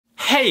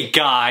Hey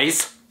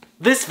guys!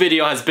 This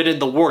video has been in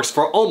the works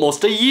for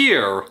almost a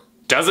year.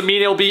 Doesn't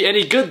mean it'll be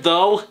any good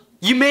though.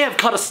 You may have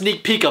caught a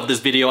sneak peek of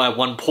this video at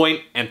one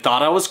point and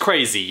thought I was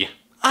crazy.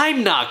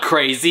 I'm not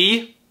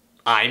crazy.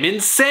 I'm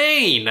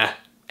insane.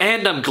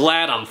 And I'm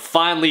glad I'm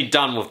finally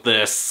done with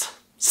this.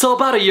 So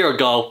about a year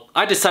ago,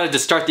 I decided to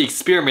start the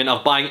experiment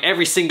of buying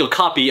every single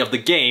copy of the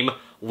game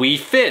Wii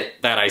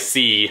Fit that I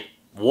see.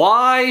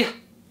 Why?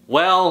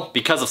 Well,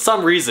 because of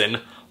some reason,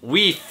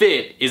 Wii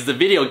Fit is the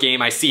video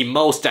game I see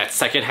most at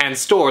secondhand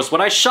stores when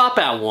I shop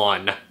at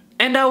one.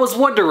 And I was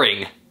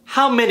wondering,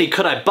 how many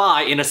could I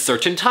buy in a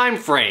certain time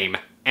frame?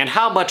 And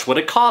how much would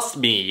it cost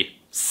me?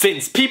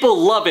 Since people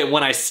love it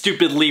when I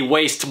stupidly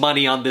waste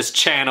money on this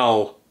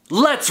channel.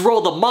 Let's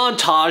roll the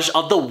montage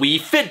of the Wii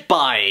Fit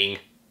buying.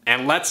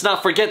 And let's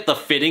not forget the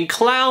fitting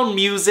clown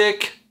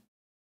music.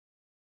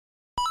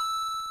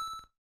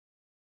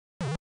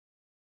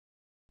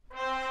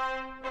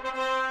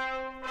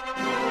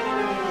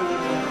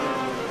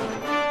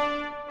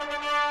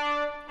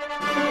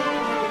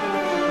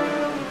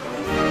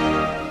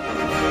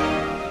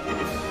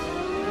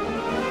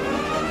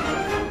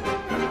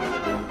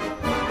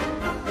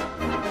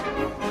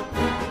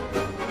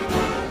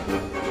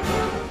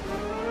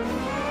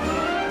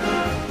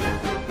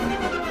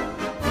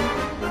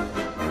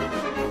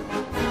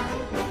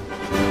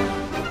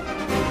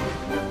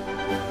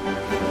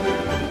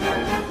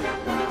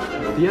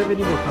 Do you have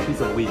any more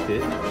copies of Wii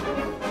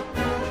Fit?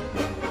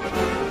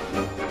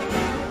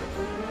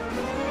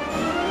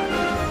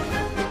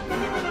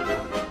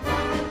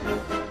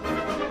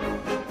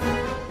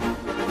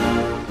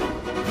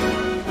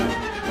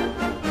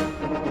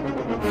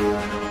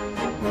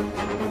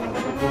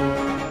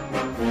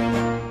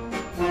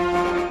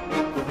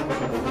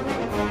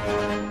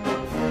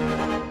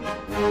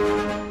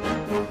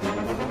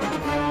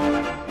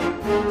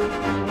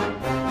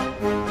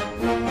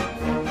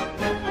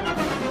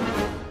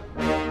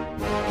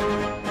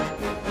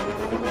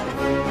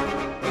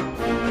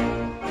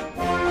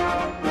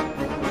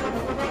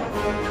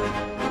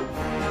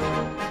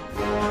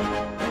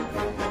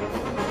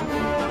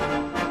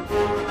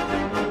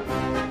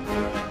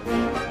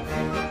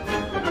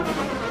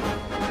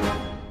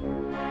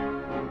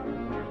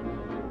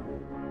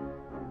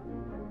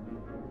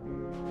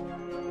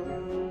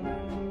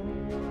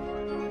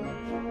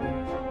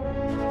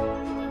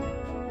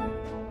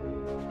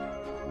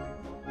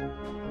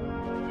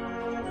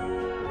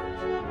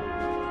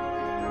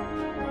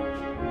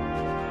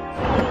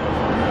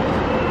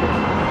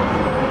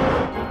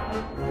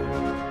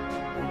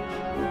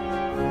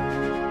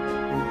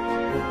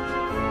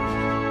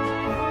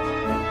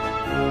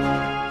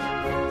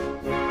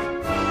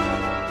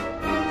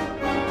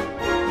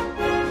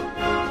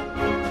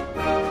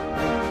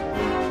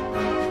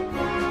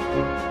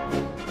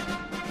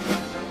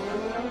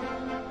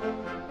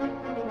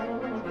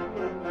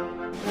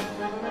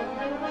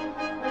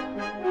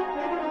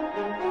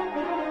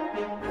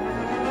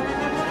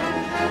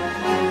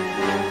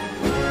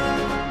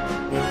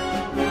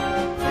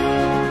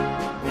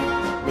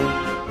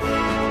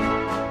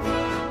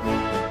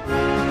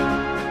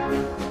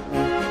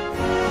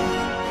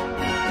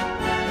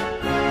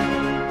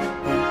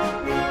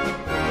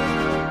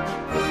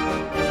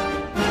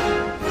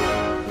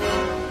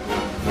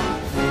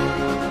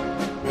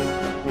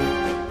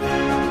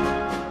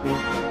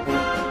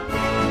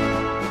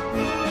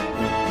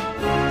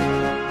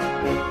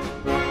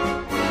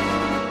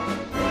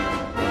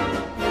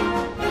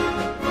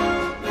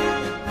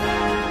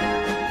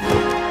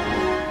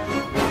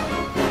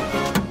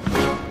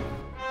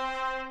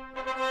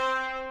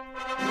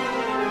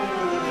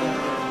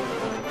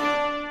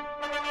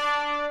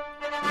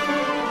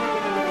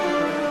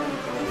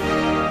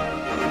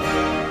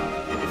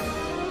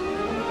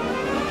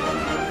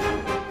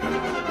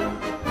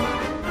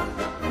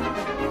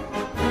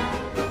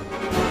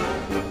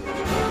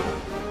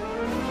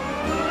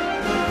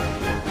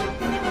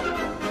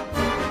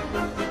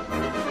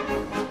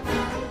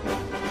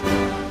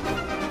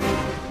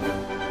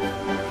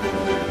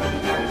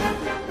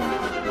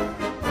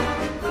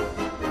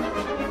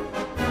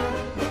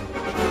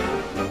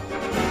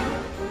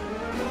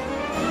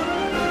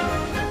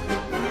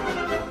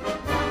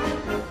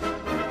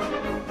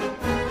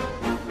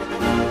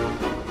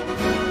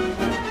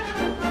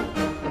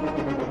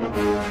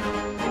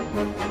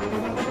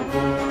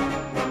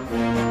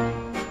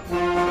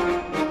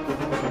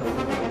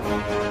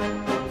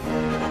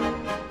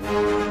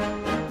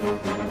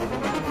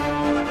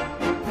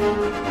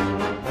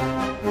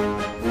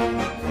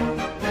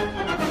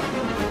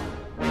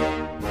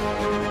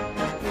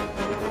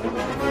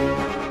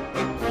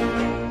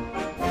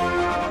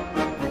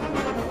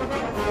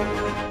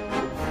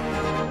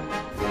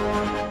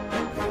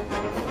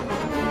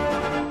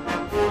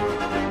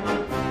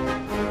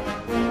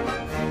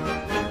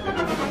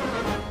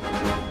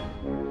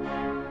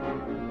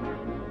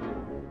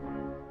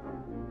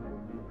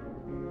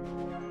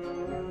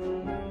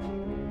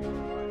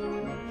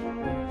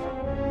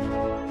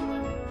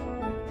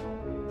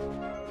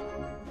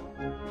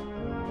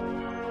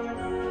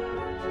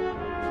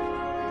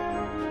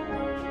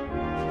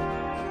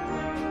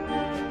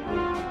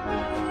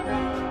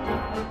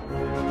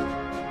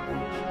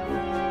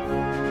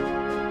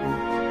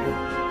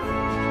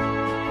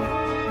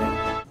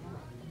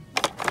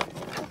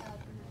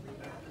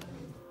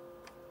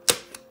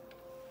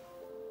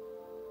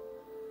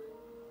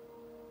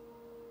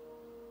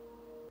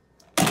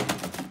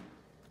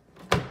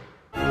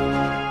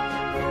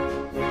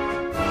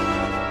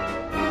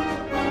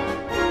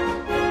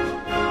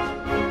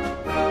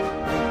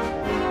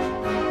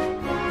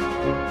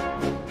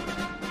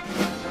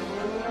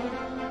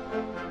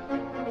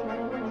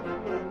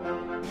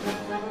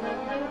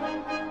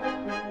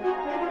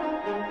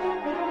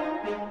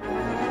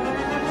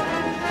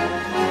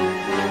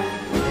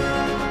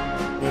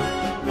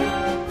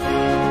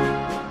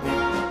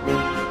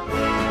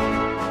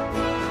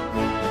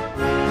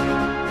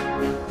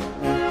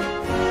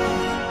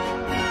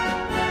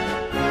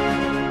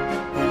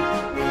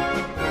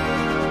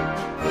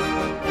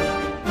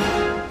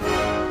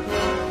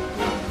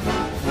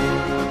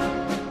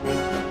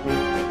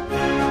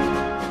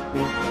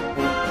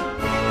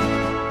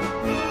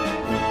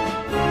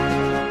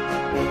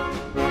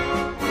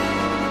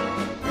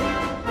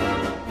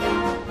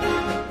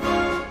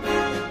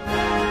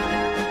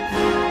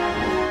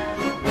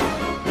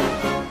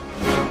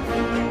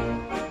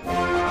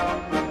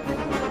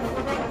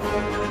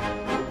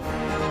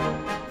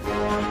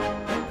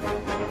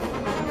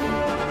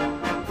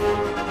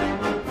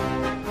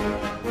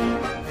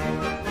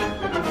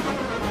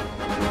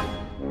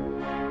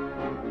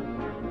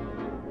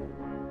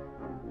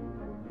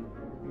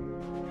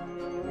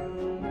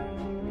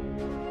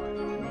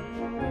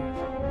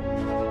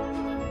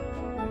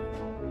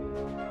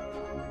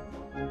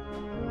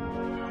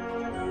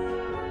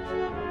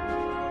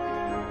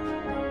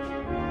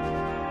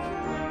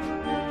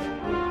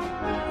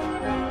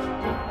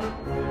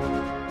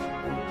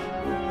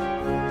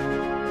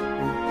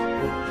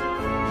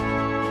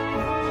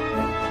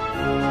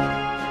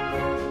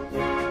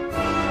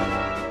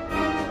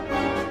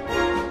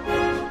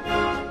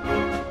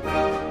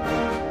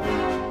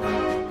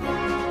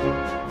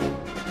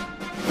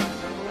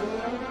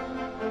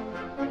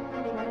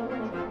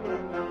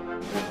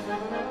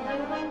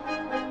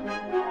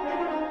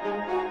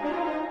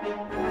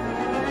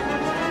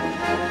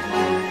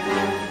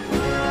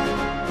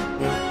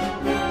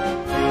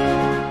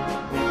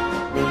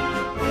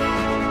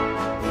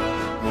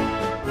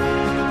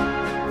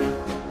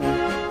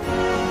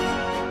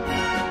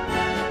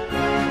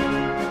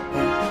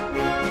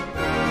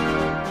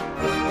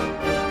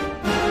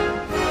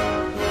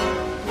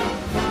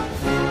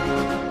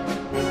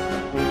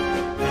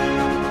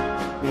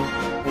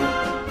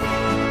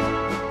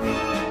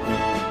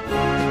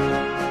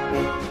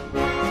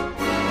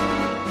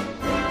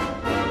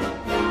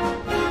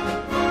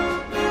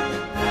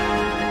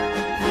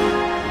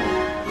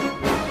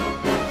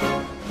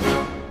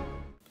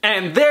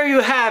 And there you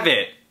have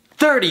it!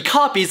 30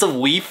 copies of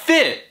Wii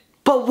Fit!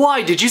 But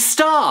why did you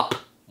stop?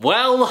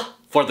 Well,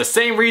 for the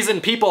same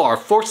reason people are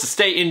forced to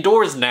stay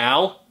indoors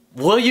now.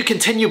 Will you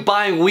continue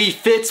buying Wii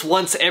Fits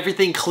once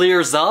everything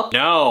clears up?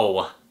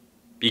 No,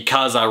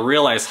 because I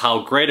realized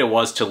how great it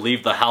was to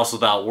leave the house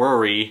without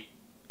worry,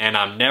 and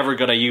I'm never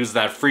gonna use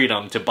that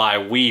freedom to buy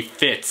Wii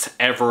Fits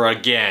ever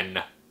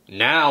again.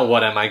 Now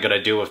what am I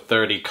gonna do with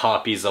 30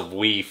 copies of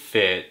Wii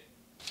Fit?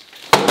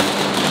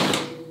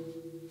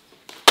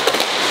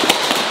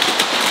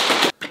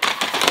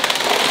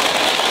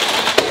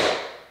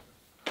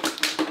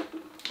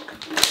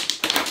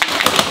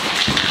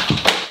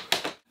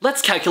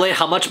 Let's calculate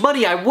how much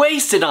money I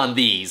wasted on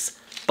these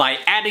by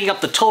adding up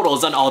the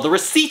totals on all the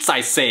receipts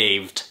I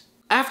saved.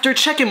 After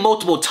checking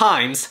multiple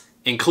times,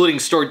 including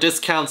store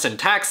discounts and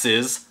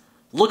taxes,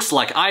 looks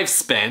like I've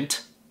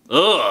spent...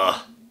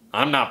 Ugh,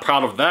 I'm not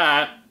proud of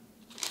that.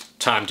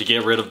 Time to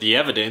get rid of the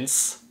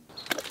evidence.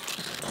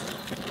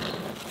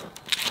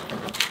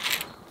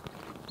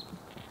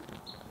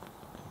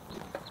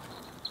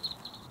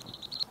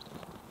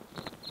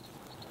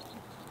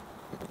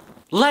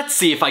 Let's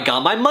see if I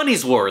got my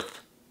money's worth.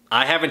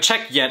 I haven't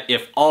checked yet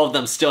if all of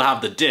them still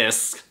have the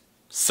disc,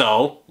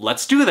 so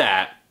let's do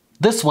that.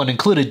 This one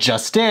included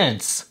Just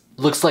Dance.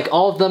 Looks like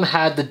all of them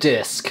had the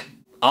disc.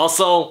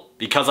 Also,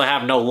 because I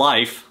have no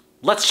life,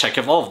 let's check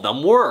if all of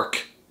them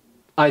work.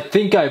 I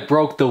think I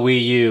broke the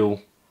Wii U.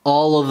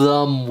 All of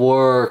them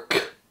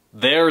work.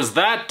 There's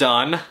that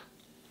done.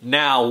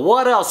 Now,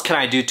 what else can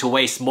I do to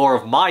waste more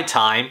of my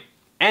time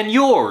and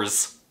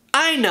yours?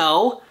 I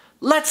know!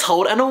 Let's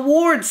hold an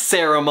awards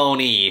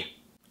ceremony!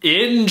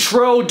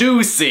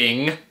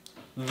 Introducing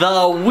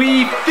the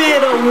Wii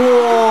Fit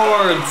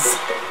Awards!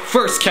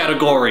 First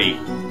category,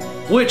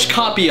 which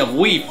copy of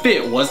Wii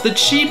Fit was the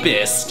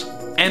cheapest?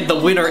 And the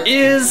winner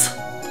is...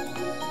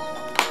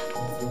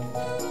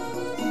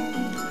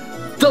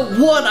 the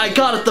one I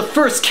got at the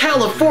first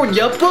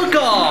California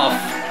book-off!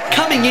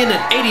 Coming in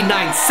at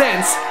 89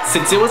 cents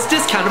since it was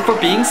discounted for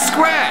being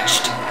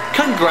scratched!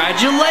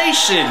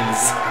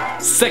 Congratulations!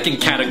 Second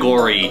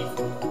category,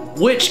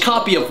 which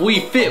copy of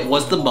Wii Fit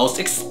was the most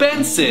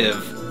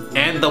expensive?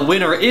 And the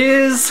winner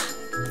is...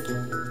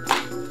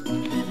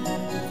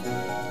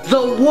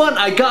 the one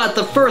I got at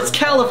the first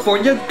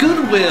California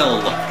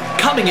Goodwill!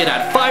 Coming in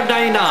at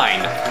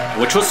 $5.99,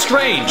 which was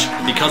strange,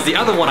 because the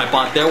other one I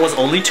bought there was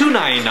only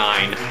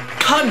 $2.99.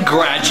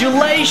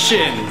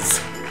 Congratulations!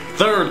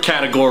 Third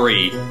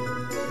category,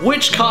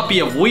 which copy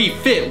of Wii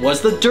Fit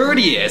was the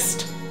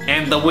dirtiest?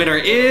 And the winner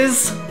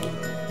is...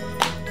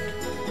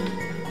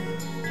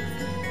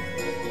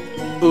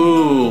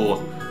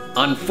 ooh,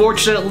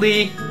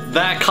 unfortunately,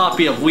 that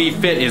copy of Wii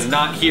Fit is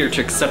not here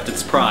to accept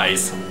its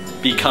prize,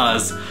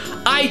 because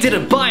I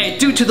didn't buy it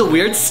due to the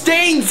weird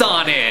stains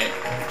on it!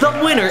 The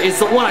winner is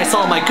the one I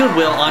saw in my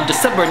Goodwill on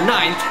December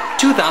 9th,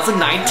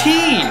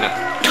 2019!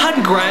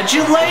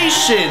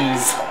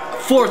 Congratulations!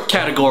 Fourth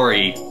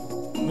category,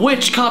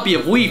 which copy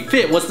of Wii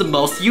Fit was the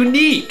most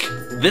unique?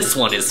 This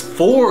one is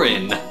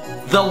foreign.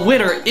 The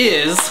winner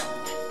is...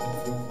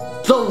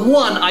 the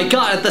one I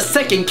got at the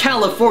second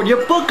California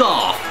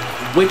book-off,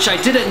 which I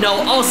didn't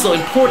know also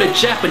imported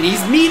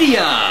Japanese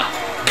media!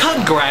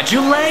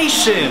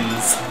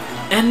 Congratulations!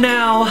 And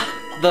now,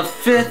 the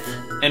fifth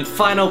and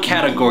final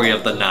category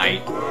of the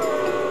night.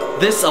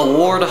 This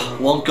award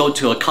won't go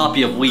to a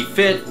copy of Wii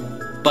Fit,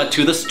 but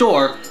to the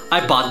store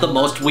I bought the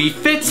most Wii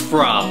Fits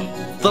from.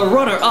 The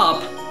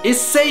runner-up is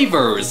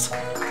Savers,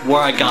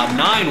 where I got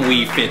 9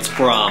 Wii Fits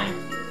from.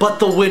 But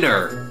the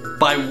winner,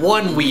 by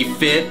 1 Wii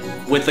Fit,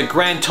 with a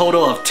grand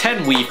total of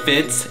 10 Wii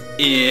Fits,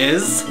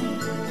 is...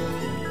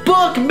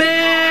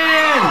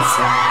 Bookmans!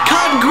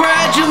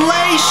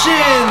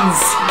 Congratulations!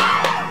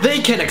 They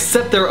can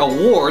accept their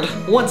award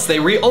once they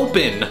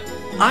reopen.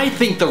 I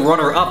think the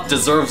runner-up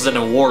deserves an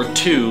award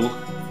too,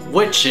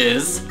 which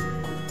is...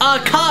 a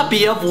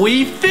copy of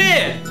Wii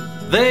Fit!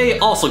 They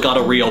also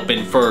gotta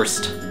reopen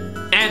first.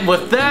 And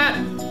with that,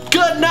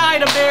 good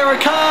night,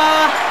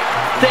 America!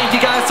 Thank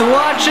you guys for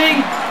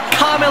watching.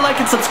 Comment, like,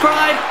 and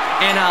subscribe,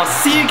 and I'll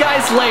see you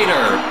guys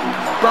later.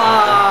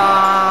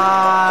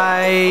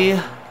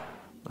 Bye!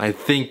 I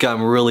think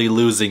I'm really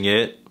losing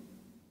it.